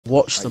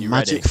Watch the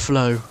magic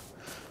flow.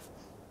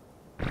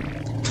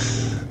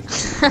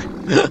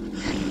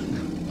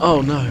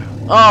 Oh no.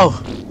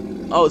 Oh!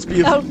 Oh, it's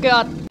beautiful. Oh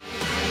god.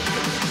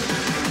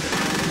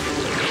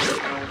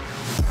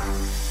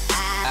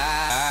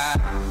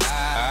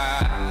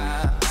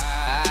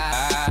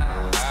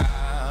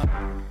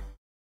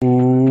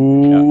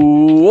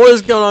 What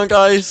is going on,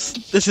 guys?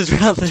 This is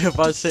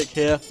Round356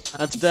 here,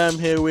 and today I'm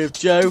here with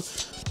Joe.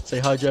 Say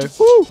hi, Joe.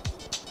 Woo!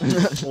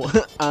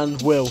 And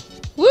Will.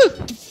 Woo!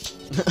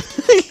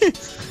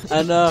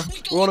 And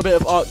we're on a bit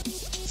of ARK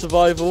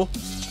survival,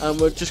 and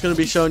we're just going to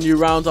be showing you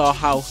around our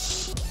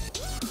house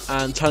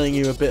and telling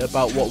you a bit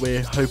about what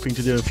we're hoping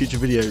to do in future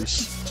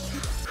videos.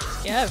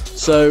 Yeah.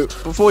 So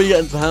before you get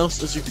into the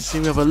house, as you can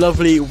see, we have a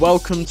lovely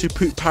 "Welcome to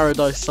Poop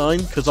Paradise"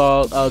 sign because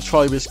our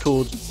tribe is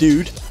called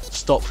Dude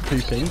Stop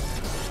Pooping.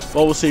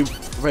 But obviously,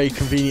 very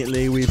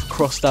conveniently, we've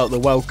crossed out the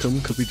welcome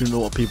because we didn't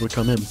want people to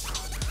come in.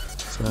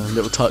 So a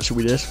little touch that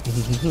we did.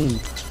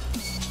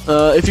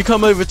 If you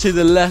come over to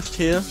the left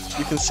here,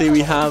 you can see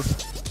we have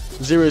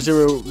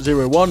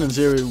 0001 and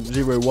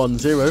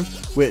 0010,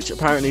 which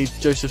apparently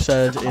Joseph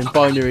said in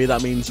binary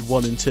that means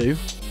 1 and 2.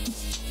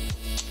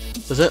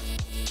 Does it?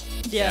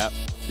 Yeah.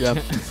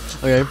 Yeah.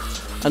 Okay.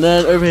 And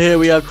then over here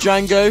we have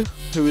Django,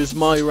 who is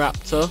my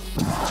raptor,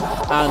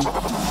 and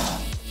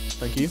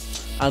thank you,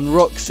 and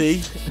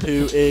Roxy,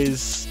 who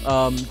is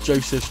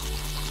Joseph's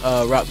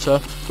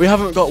raptor. We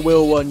haven't got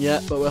Will one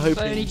yet, but we're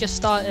hoping. Only just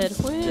started.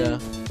 Yeah,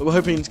 but we're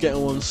hoping to get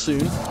one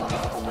soon.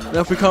 Now,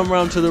 if we come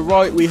around to the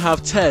right, we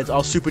have Ted,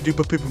 our super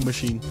duper pooper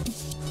machine,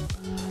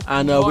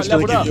 and we're just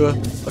going to give you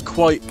a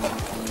quite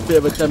bit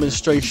of a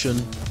demonstration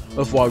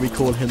of why we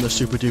call him the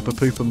super duper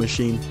pooper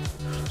machine.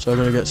 So I'm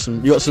going to get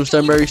some. You got some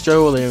stem berries,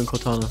 Joe, or Leon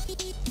Cortana,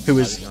 who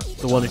is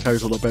the one who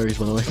carries all the berries,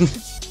 by the way.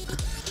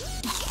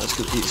 Let's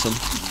go eat some.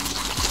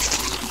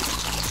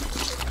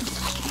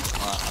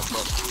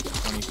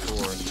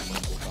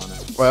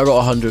 Right, I got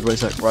 100. Wait a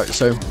sec. Right,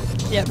 so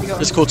yeah, we got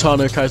this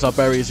Cortana carries our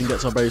berries and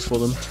gets our berries for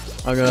them.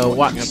 I'm gonna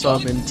whack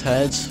some in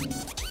Ted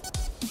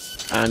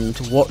and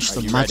watch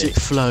the magic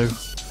flow.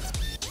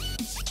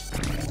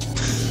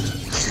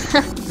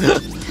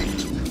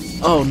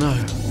 Oh no!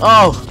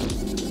 Oh!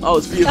 Oh,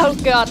 it's beautiful. Oh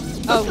god.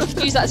 Oh, we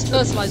could use that as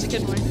fertilizer,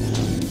 couldn't we?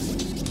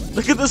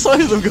 Look at the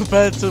size of them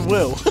compared to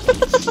Will.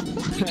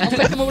 I'll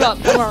pick them all up.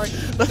 Don't worry.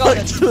 Got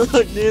it.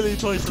 like nearly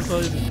twice the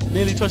size.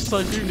 Nearly twice the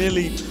size of you.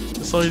 Nearly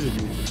the size of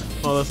you.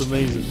 Oh, that's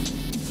amazing.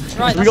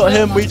 Right, we got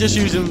him. We just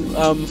use him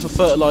for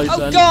fertilizer.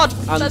 Oh god,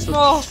 and that's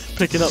more.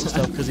 Picking up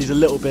stuff because he's a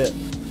little bit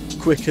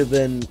quicker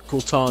than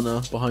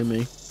Cortana behind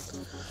me.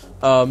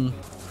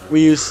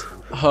 We use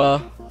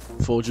her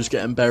for just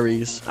getting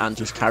berries and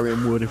just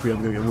carrying wood if we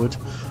haven't got any wood.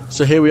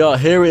 So here we are.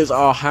 Here is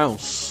our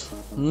house.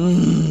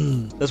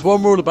 There's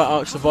one rule about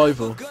ARK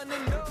survival: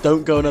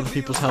 don't go in other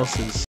people's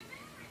houses.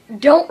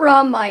 Don't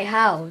rob my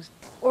house,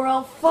 or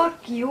I'll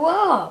fuck you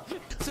up.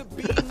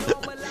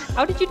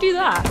 How did you do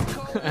that?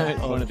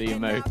 It's one of the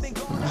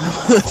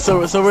emotes. so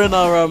we're in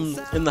our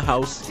in the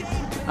house,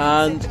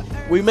 and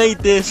we made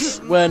this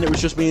when it was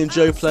just me and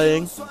Joe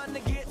playing.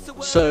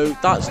 So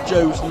that's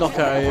Joe's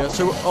knockout area.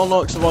 So on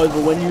ARK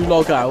survival, when you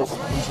log out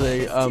onto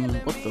the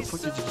what the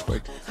fuck did you just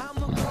break?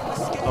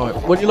 Alright,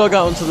 when you log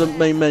out onto the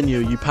main menu,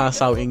 you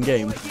pass out in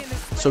game.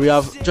 So we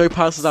have Joe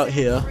passes out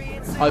here,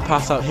 I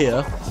pass out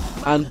here.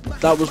 And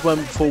that was when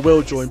before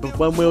Will joined, but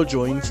when Will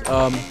joined,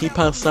 he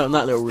passed out in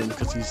that little room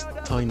because he's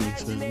tiny,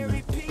 so you know.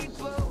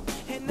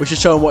 We should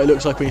show him what it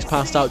looks like when he's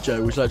passed out, Joe.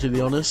 Would you like to do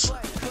the honours?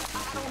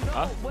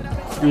 Huh?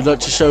 You'd like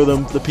to show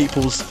them, the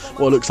people's,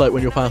 what it looks like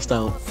when you're passed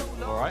out?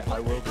 Alright,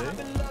 I will do.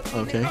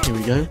 Okay, here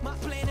we go.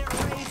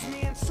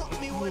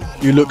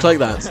 You look like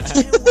that.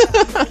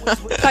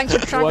 Thanks for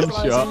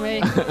tranquilizing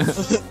me.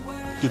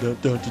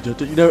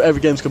 You know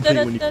every game's complete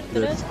when you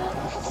do it.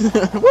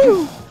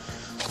 Woo!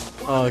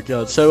 Oh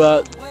god,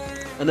 so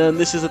and then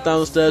this is the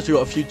downstairs. We've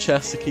got a few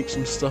chests to keep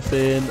some stuff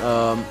in,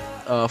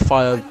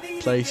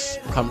 fireplace,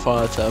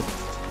 campfire to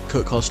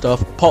cook our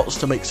stuff, pots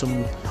to make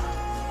some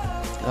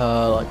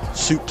like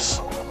soups.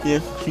 Yeah,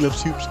 you love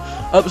soups.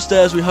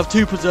 Upstairs we have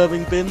 2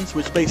 preserving bins,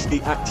 which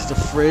basically act as a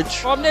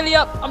fridge. Oh, I'm nearly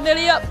up. I'm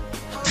nearly up.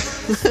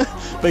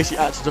 Basically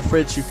acts as a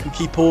fridge. You can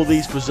keep all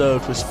these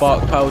preserved with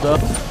spark powder.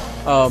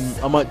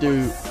 I might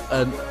do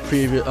a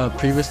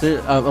previously.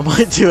 I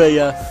might do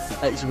a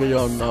extra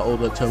video on all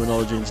the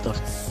terminology and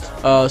stuff.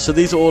 So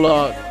these are all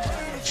our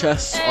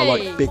chests. Are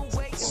like big,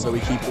 so we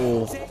keep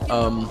all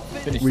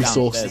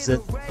resources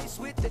in.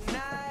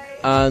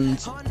 And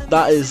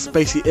that is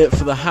basically it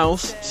for the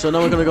house. So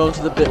now we're going to go on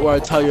to the bit where I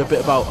tell you a bit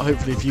about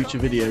hopefully future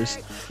videos.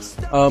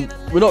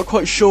 We're not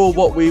quite sure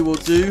what we will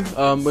do.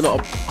 We're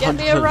not 100% Get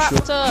me a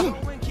raptor. sure.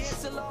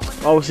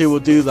 Obviously we'll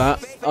do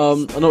that.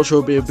 I'm not sure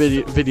it'll be a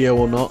video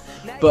or not.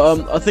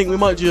 But I think we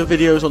might do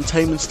videos on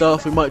taming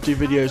stuff. We might do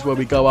videos where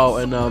we go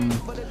out and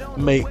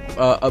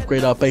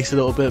upgrade our base a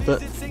little bit. Oh,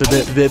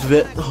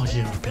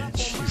 you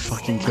bitch! You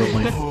fucking killed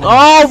me.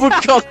 Oh,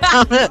 god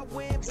damn it!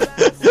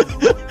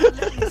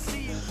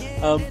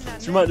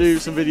 So we might do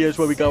some videos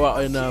where we go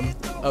out and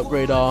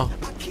upgrade our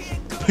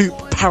poop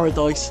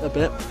paradise a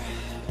bit.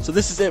 So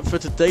this is it for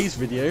today's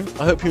video.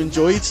 I hope you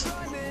enjoyed.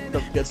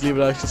 Don't forget to leave a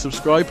like and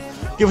subscribe.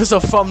 Give us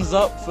a thumbs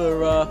up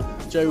for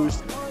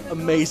Joe's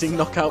amazing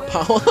knockout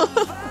power.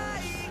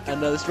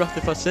 And this is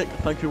Raptor56.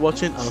 Thank you for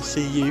watching, and I'll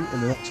see you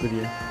in the next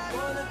video.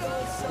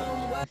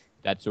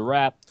 That's a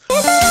wrap.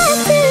 Just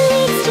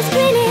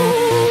spinning.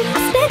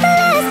 I spent the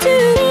last 2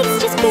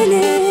 weeks just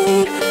spinning.